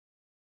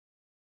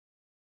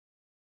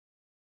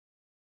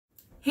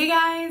Hey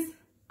guys,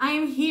 I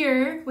am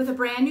here with a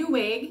brand new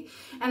wig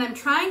and I'm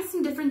trying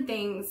some different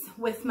things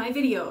with my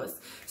videos.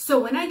 So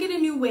when I get a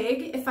new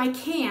wig, if I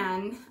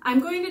can, I'm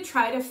going to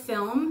try to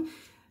film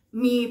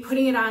me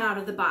putting it on out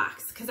of the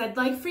box because I'd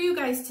like for you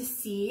guys to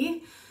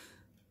see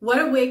what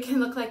a wig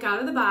can look like out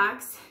of the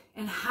box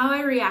and how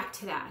I react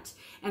to that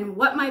and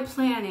what my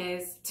plan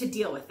is to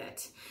deal with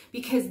it.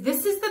 Because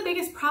this is the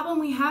biggest problem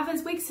we have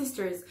as wig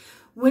sisters.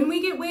 When we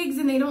get wigs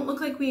and they don't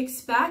look like we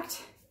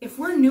expect, if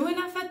we're new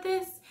enough at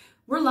this,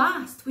 we're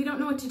lost. We don't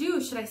know what to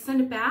do. Should I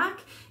send it back?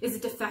 Is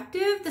it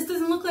defective? This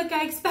doesn't look like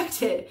I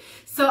expected.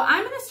 So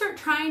I'm going to start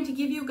trying to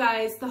give you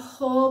guys the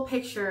whole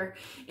picture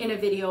in a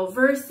video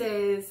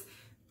versus,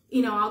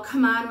 you know, I'll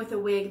come on with a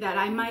wig that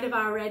I might have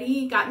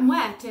already gotten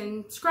wet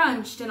and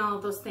scrunched and all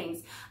of those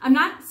things. I'm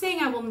not saying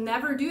I will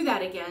never do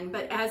that again,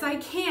 but as I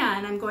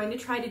can, I'm going to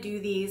try to do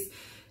these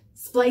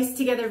spliced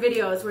together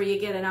videos where you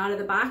get an out of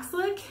the box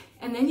look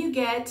and then you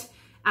get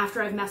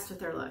after I've messed with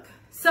their look.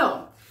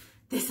 So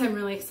this I'm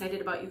really excited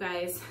about, you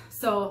guys.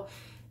 So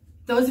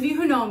those of you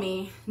who know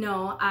me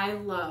know I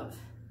love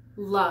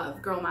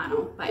Girl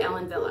Mono by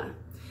Ellen Wille.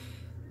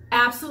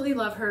 Absolutely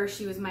love her.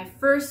 She was my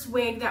first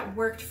wig that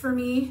worked for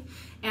me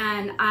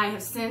and I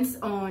have since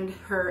owned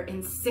her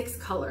in 6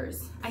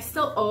 colors. I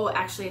still owe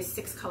actually a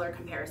 6 color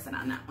comparison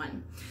on that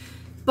one.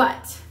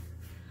 But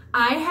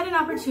I had an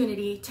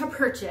opportunity to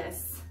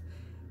purchase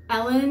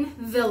Ellen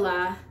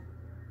Wille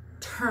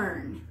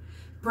Turn.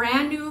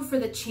 Brand new for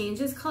the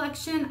Changes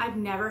collection. I've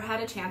never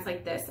had a chance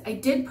like this. I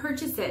did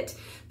purchase it,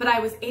 but I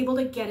was able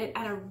to get it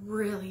at a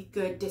really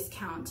good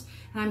discount.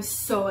 And I'm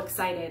so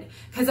excited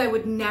because I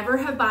would never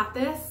have bought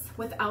this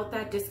without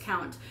that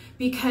discount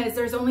because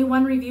there's only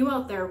one review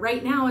out there.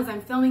 Right now, as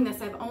I'm filming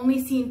this, I've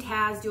only seen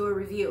Taz do a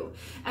review.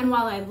 And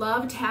while I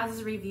love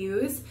Taz's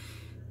reviews,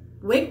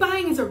 wig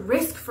buying is a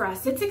risk for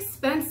us. It's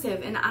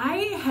expensive and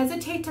I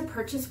hesitate to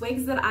purchase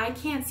wigs that I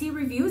can't see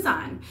reviews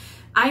on.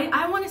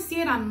 I want to see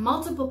it on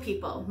multiple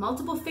people,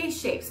 multiple face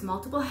shapes,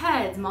 multiple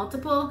heads,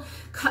 multiple,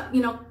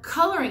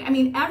 coloring. I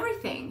mean,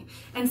 everything.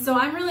 And so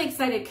I'm really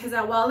excited because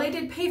while I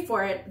did pay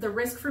for it, the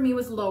risk for me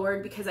was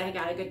lowered because I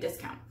got a good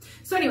discount.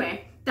 So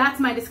anyway,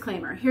 that's my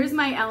disclaimer. Here's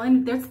my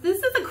Ellen. This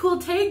is a cool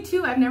tag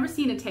too. I've never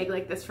seen a tag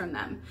like this from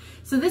them.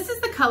 So this is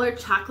the color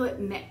Chocolate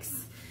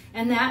Mix.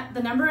 And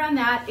the number on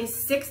that is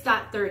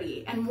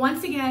 6.30. And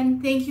once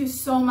again, thank you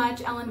so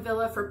much, Ellen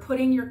Wille, for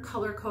putting your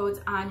color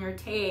codes on your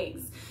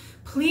tags.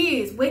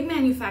 Please, wig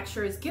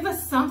manufacturers, give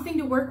us something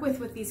to work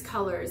with these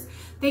colors.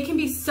 They can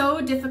be so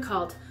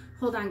difficult.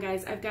 Hold on,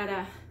 guys.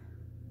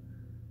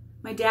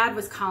 My dad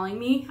was calling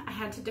me. I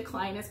had to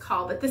decline his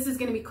call, but this is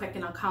going to be quick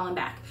and I'll call him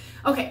back.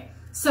 Okay,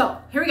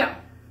 so here we go.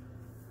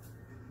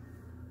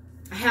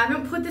 I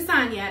haven't put this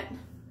on yet.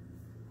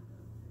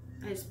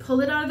 I just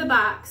pulled it out of the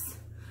box.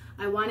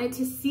 I wanted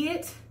to see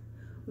it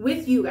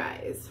with you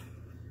guys.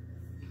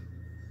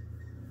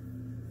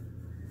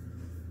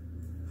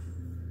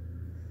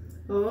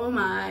 Oh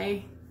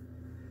my.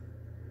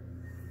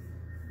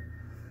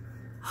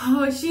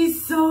 Oh,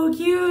 she's so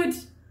cute.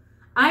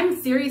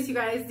 I'm serious, you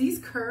guys. These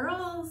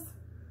curls.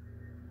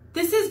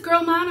 This is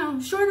Girl Mono,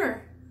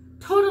 shorter.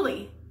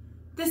 Totally.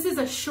 This is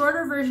a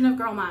shorter version of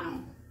Girl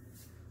Mono.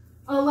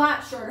 A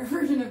lot shorter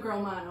version of Girl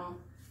Mono.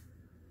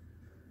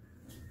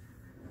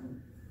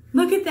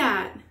 Look at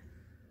that.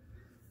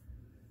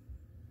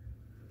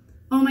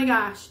 Oh my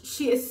gosh,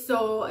 she is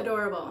so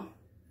adorable.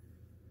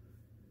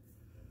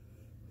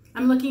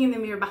 I'm looking in the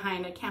mirror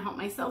behind. I can't help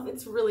myself.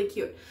 It's really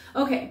cute.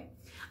 Okay,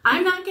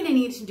 I'm not going to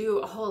need to do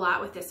a whole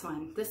lot with this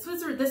one.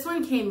 This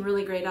one came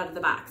really great out of the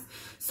box.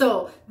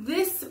 So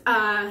this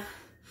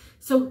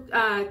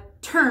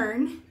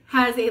Turn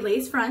has a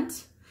lace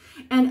front,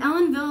 and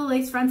Ellen Wille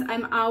lace fronts.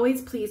 I'm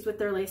always pleased with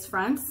their lace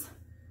fronts.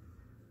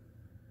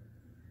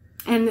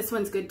 And this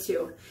one's good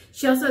too.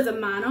 She also has a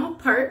mono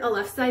part, a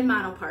left side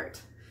mono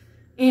part.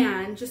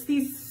 And just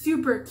these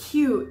super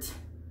cute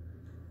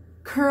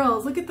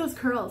curls. Look at those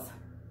curls.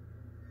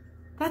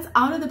 That's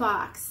out of the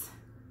box.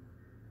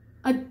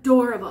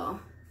 Adorable.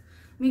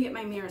 Let me get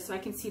my mirror so I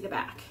can see the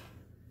back.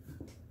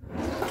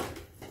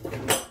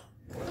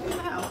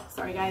 Oh,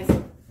 sorry guys.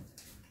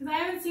 Because I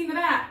haven't seen the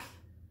back.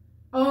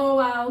 Oh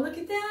wow, look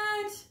at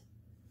that.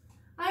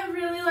 I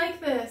really like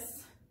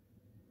this.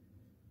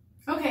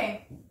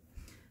 Okay,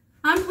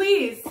 I'm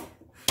pleased.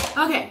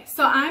 Okay,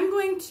 so I'm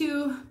going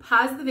to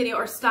pause the video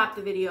or stop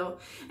the video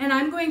and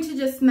I'm going to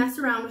just mess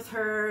around with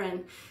her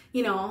and,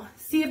 you know,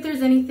 see if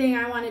there's anything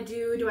I want to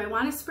do. Do I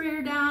want to spray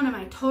her down? Am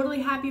I totally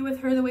happy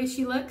with her the way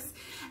she looks?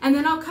 And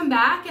then I'll come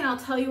back and I'll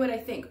tell you what I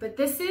think. But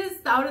this is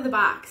out of the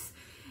box.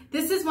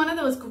 This is one of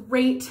those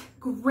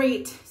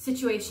great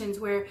situations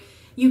where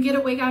you get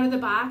a wig out of the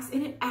box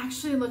and it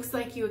actually looks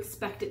like you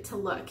expect it to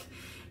look.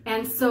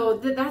 And so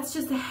that's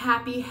just a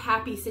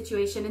happy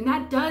situation. And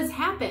that does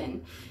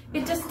happen.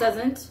 It just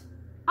doesn't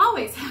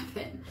always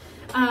happen.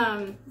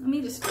 Let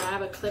me just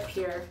grab a clip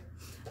here.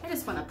 I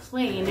just want to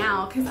play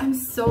now because I'm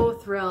so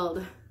thrilled.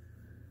 I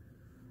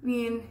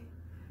mean,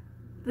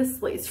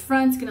 This lace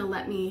front's gonna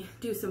let me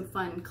do some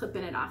fun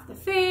clipping it off the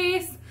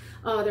face.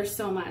 Oh, there's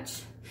so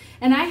much.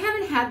 And I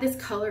haven't had this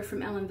color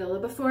from Ellen Villa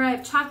before. I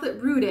have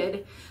chocolate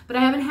rooted, but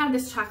I haven't had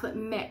this chocolate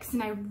mix,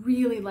 and I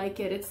really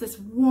like it. It's this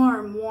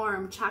warm,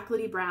 warm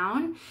chocolatey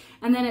brown,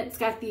 and then it's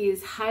got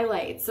these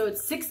highlights. So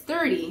it's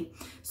 630.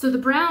 So the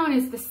brown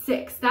is the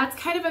 6. That's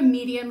kind of a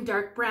medium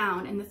dark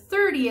brown, and the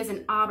 30 is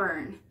an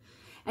auburn.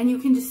 And you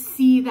can just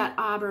see that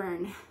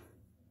auburn.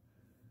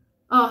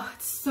 Oh,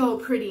 it's so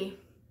pretty.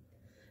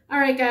 All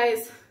right,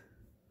 guys,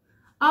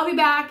 I'll be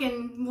back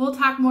and we'll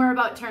talk more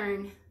about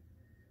Turn.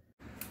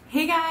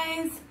 Hey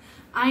guys,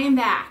 I am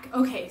back.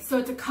 Okay, so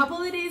it's a couple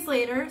of days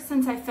later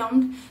since I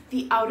filmed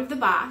the out of the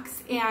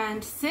box,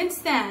 and since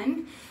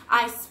then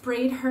I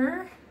sprayed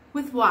her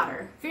with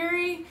water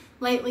very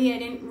lightly. I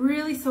didn't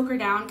really soak her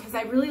down because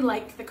I really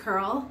liked the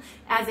curl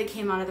as it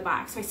came out of the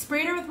box. So I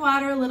sprayed her with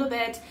water a little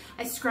bit,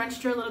 I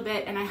scrunched her a little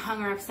bit, and I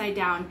hung her upside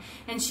down.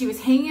 And she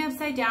was hanging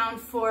upside down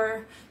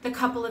for the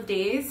couple of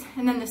days.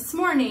 And then this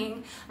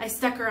morning, I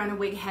stuck her on a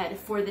wig head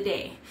for the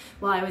day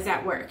while I was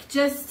at work,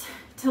 just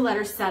to let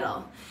her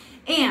settle.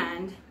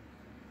 And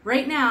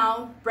right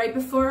now, right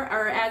before,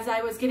 or as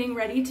I was getting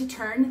ready to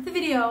turn the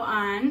video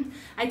on,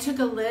 I took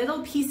a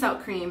little piece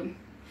out cream,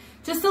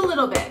 just a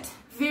little bit,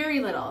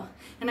 very little.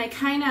 And I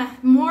kind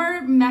of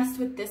more messed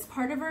with this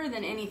part of her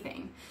than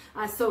anything.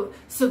 So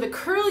the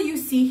curl you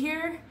see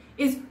here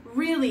is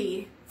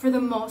really, for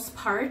the most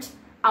part,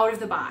 out of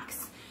the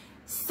box.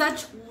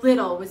 Such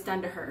little was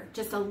done to her.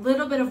 Just a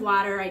little bit of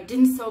water. I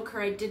didn't soak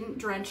her, I didn't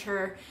drench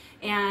her,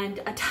 and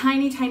a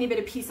tiny, tiny bit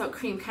of piece out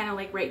cream, kind of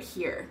like right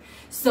here.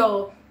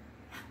 So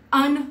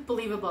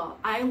unbelievable.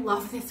 I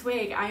love this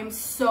wig. I am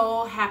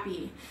so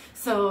happy.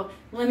 So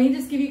let me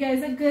just give you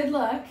guys a good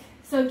look.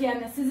 So again,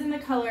 this is in the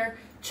color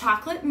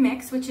Chocolate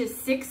Mix, which is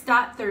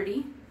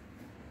 6.30.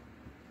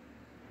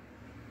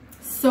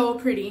 So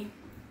pretty.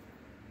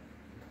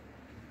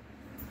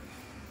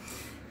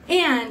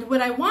 And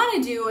what I want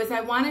to do is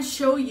I want to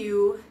show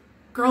you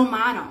Girl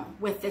Mono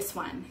with this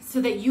one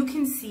so that you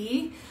can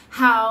see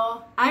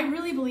how I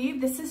really believe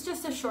this is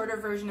just a shorter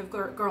version of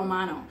Girl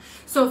Mono.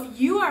 So if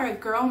you are a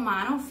Girl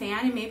Mono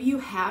fan and maybe you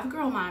have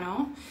Girl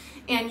Mono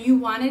and you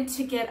wanted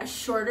to get a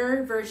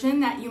shorter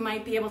version that you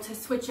might be able to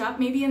switch up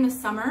maybe in the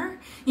summer,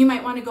 you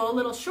might want to go a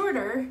little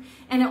shorter,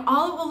 and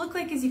all it will look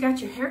like is you got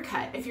your hair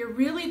cut. If you're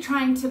really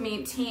trying to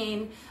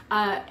maintain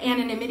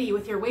anonymity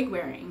with your wig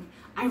wearing,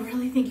 I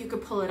really think you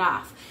could pull it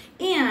off.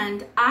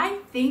 And I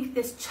think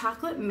this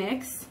chocolate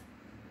mix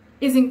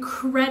is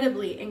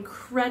incredibly,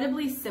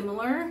 incredibly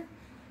similar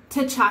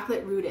to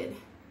chocolate rooted.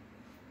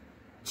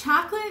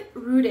 Chocolate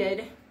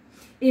rooted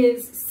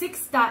is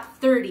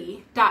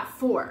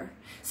 6.30.4.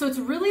 So it's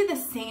really the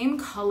same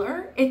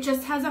color, it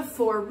just has a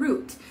 4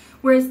 root.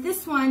 Whereas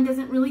this one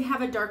doesn't really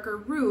have a darker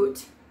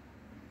root.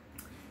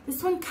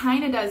 This one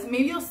kind of does.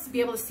 Maybe you'll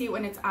be able to see it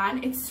when it's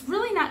on. It's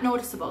really not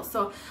noticeable.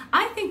 So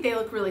I think they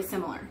look really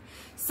similar.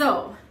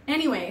 So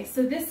anyway,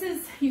 so this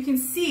is, you can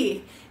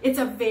see it's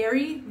a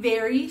very,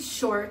 very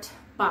short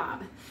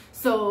bob.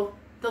 So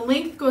the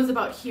length goes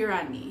about here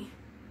on me,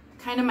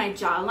 kind of my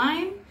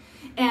jawline.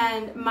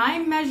 And my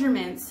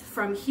measurements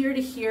from here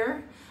to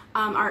here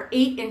are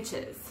 8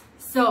 inches.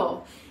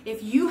 So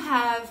if you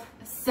have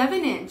a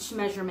 7-inch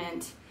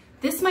measurement,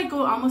 this might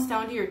go almost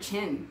down to your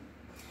chin.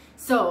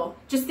 So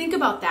just think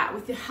about that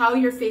with how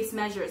your face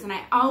measures. And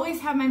I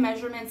always have my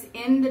measurements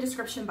in the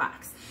description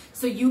box.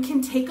 So you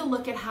can take a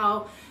look at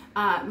how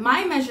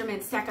my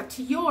measurements stack up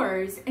to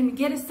yours and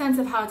get a sense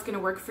of how it's going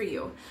to work for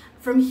you.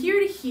 From here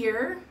to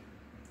here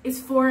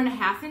is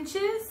 4.5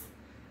 inches,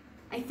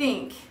 I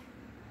think.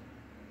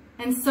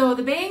 And so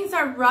the bangs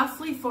are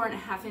roughly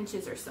 4.5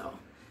 inches or so.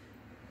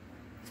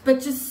 But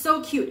just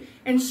so cute.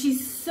 And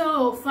she's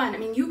so fun. I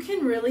mean, you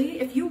can really,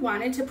 if you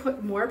wanted to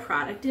put more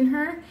product in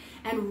her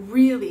and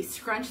really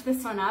scrunch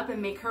this one up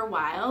and make her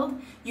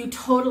wild, you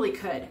totally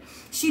could.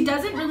 She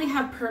doesn't really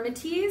have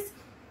permatease,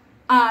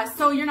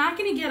 so you're not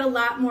going to get a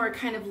lot more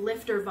kind of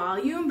lift or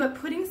volume, but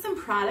putting some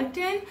product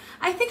in,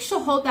 I think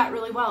she'll hold that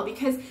really well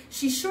because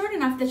she's short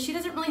enough that she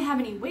doesn't really have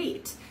any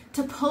weight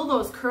to pull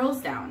those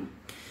curls down.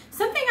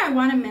 Something I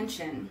want to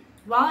mention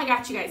while I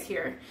got you guys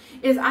here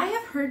is I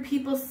have heard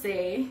people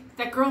say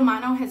that Girl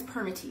Mono has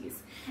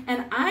permatease,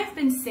 and I've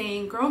been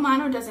saying Girl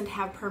Mono doesn't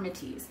have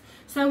permatease.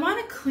 So I want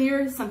to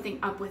clear something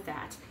up with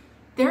that.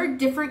 There are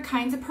different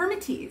kinds of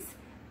permatease.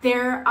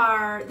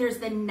 There's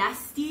the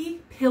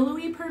nesty,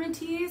 pillowy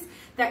permatease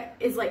that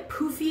is like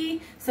poofy,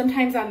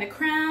 sometimes on the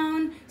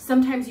crown,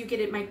 sometimes you get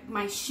it,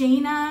 my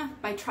Shayna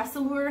by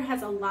Tressalure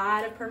has a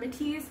lot of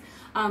permatease.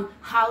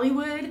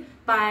 Hollywood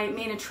by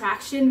Main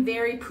Attraction,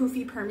 very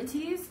poofy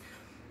permatease.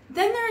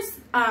 Then there's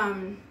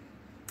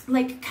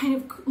like kind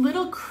of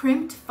little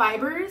crimped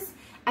fibers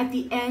at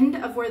the end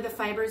of where the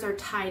fibers are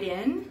tied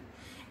in.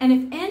 And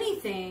if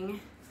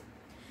anything,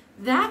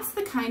 that's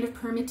the kind of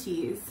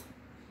permatease.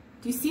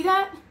 Do you see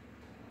that?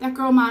 That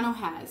Girl Mono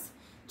has.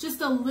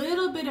 Just a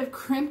little bit of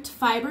crimped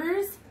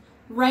fibers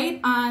right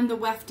on the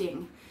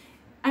wefting.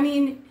 I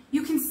mean,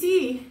 you can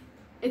see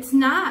It's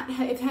not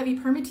heavy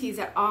permatease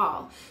at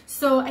all.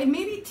 So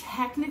maybe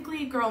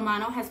technically Girl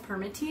Mono has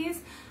permatease.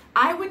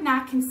 I would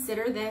not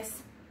consider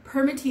this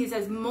permatease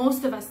as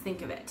most of us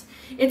think of it.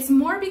 It's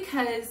more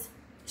because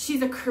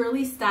she's a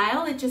curly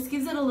style. It just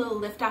gives it a little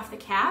lift off the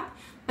cap,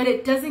 but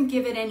it doesn't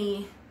give it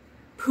any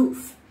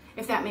poof,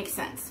 if that makes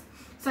sense.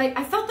 So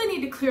I felt the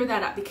need to clear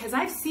that up because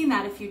I've seen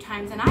that a few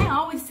times, and I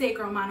always say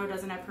Girl Mono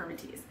doesn't have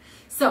permatease.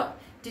 So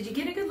did you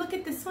get a good look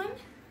at this one?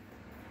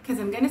 Because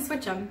I'm going to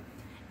switch them,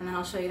 and then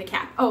I'll show you the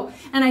cap. Oh,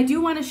 and I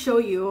do want to show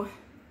you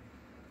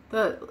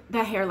the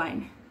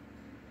hairline.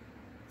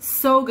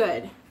 So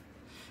good.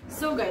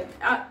 So good.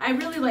 I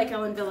really like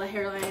Ellen Villa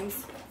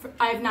hairlines.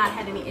 I've not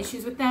had any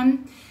issues with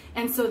them.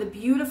 And so the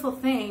beautiful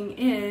thing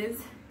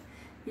is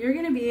you're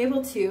going to be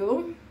able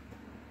to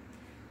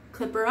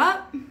clip her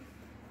up.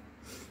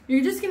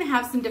 You're just going to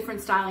have some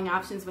different styling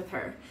options with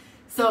her.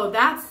 So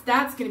that's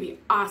going to be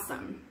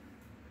awesome.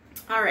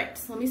 All right,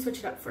 so let me switch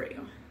it up for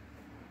you.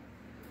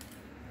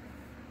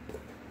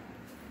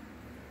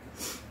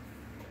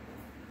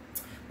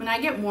 When I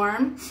get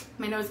warm,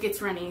 my nose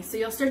gets runny. So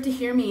you'll start to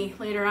hear me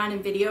later on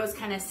in videos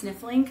kind of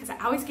sniffling because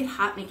I always get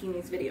hot making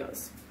these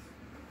videos.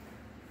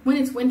 When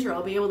it's winter,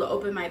 I'll be able to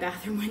open my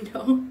bathroom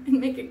window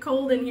and make it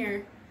cold in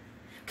here.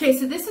 Okay,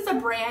 so this is a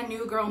brand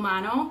new Girl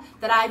Mono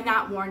that I've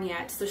not worn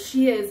yet. So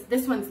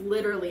this one's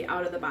literally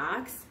out of the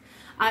box.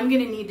 I'm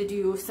gonna need to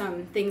do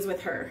some things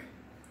with her.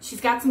 She's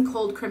got some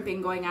cold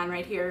crimping going on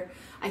right here,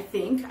 I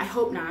think. I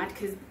hope not,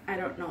 because I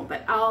don't know,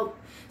 but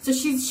so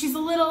she's a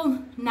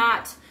little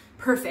not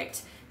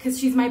perfect because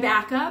she's my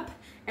backup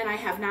and I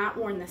have not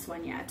worn this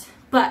one yet.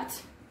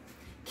 But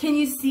can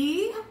you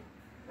see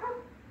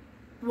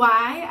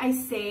why I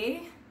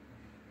say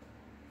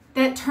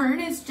that Turn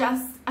is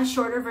just a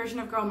shorter version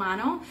of Girl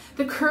Mono?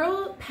 The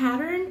curl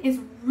pattern is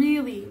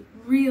really,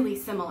 really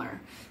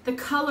similar. The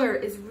color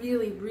is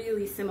really,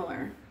 really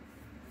similar.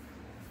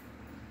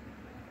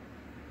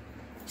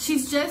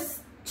 She's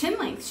just chin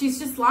length. She's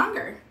just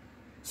longer.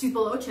 She's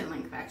below chin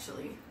length,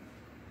 actually.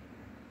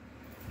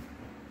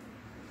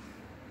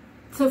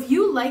 So if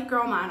you like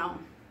Girl Mono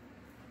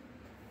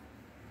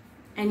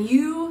and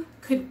you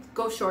could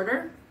go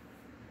shorter,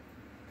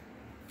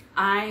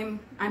 I'm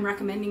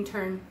recommending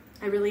Turn.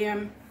 I really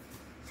am.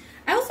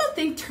 I also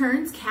think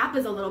Turn's cap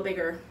is a little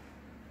bigger.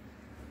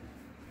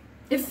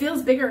 It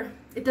feels bigger.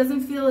 It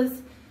doesn't feel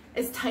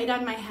as tight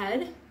on my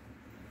head.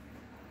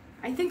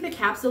 I think the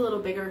cap's a little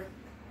bigger.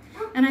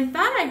 And I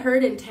thought I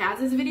heard in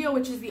Taz's video,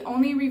 which is the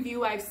only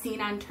review I've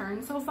seen on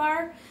Turn so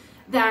far,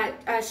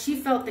 that she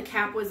felt the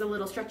cap was a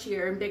little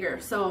stretchier and bigger.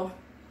 So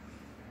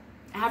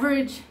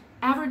average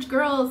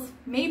girls,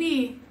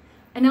 maybe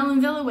an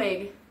Ellen Villa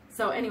wig.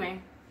 So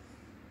anyway,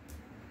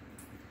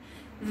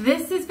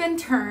 this has been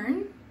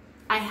Turn.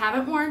 I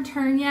haven't worn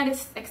Turn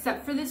yet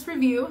except for this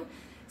review.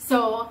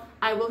 So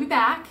I will be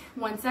back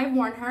once I've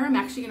worn her. I'm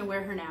actually going to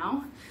wear her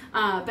now.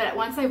 But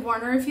once I've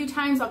worn her a few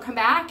times, I'll come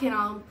back and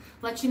I'll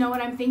let you know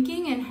what I'm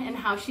thinking and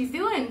how she's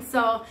doing.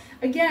 So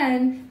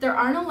again, there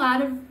aren't a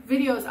lot of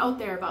videos out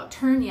there about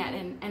Turn yet.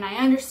 And I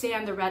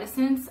understand the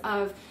reticence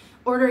of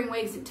ordering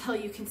wigs until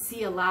you can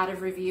see a lot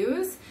of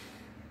reviews.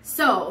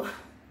 So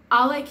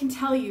all I can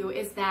tell you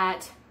is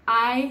that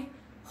I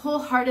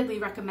wholeheartedly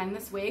recommend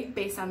this wig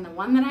based on the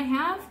one that I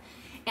have.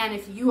 And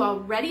if you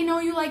already know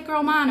you like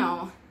Girl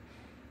Mono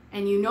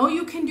and you know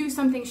you can do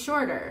something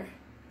shorter,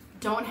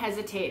 don't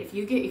hesitate. If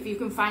you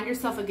can find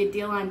yourself a good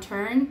deal on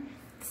Turn,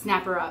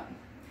 snap her up.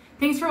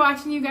 Thanks for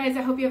watching, you guys.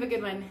 I hope you have a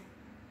good one.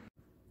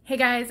 Hey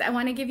guys, I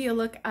want to give you a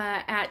look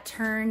at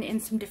Turn in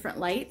some different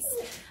lights.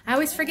 I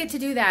always forget to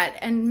do that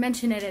and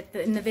mention it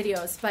in the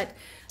videos, but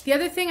the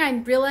other thing I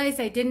realized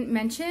I didn't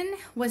mention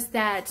was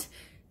that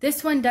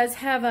this one does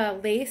have a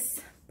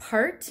lace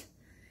part,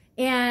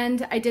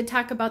 and I did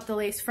talk about the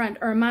lace front,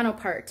 or a mono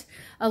part,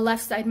 a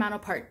left side mono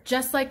part,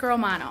 just like Girl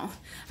Mono.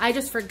 I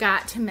just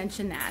forgot to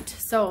mention that.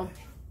 So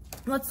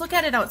let's look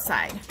at it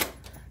outside.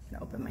 I'm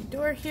gonna open my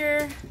door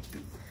here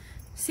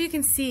so you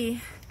can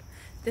see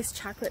this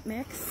chocolate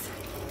mix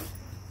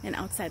and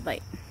outside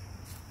light.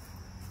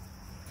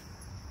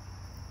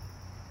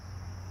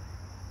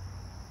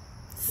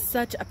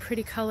 Such a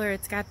pretty color.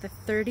 It's got the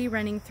 30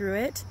 running through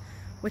it,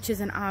 which is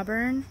an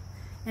auburn,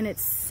 and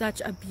it's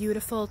such a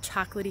beautiful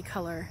chocolatey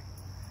color.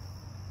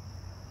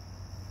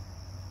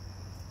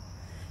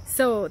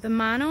 So the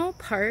mono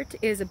part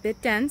is a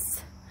bit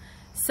dense,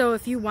 so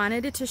if you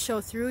wanted it to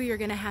show through, you're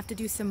gonna have to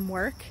do some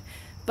work,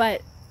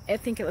 but I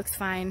think it looks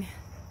fine.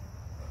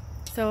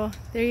 So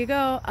there you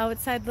go,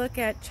 outside look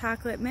at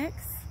chocolate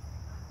mix.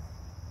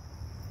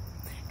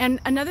 And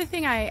another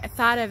thing I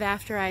thought of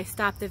after I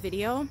stopped the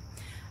video,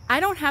 I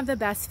don't have the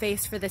best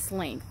face for this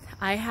length.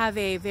 I have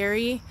a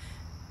very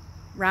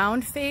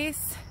round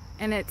face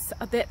and it's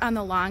a bit on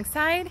the long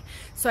side,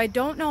 so I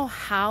don't know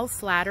how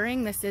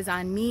flattering this is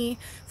on me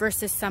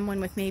versus someone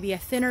with maybe a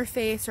thinner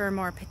face or a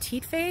more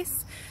petite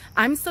face.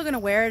 I'm still gonna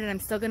wear it and I'm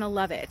still gonna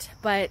love it,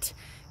 but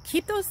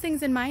keep those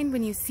things in mind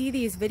when you see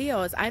these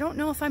videos. I don't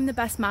know if I'm the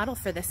best model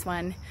for this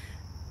one.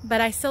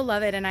 but I still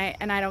love it, and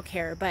I don't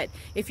care. But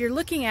if you're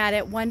looking at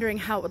it wondering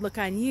how it would look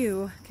on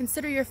you,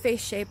 consider your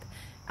face shape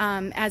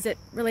as it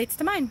relates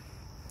to mine.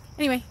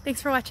 Anyway,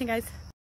 thanks for watching, guys.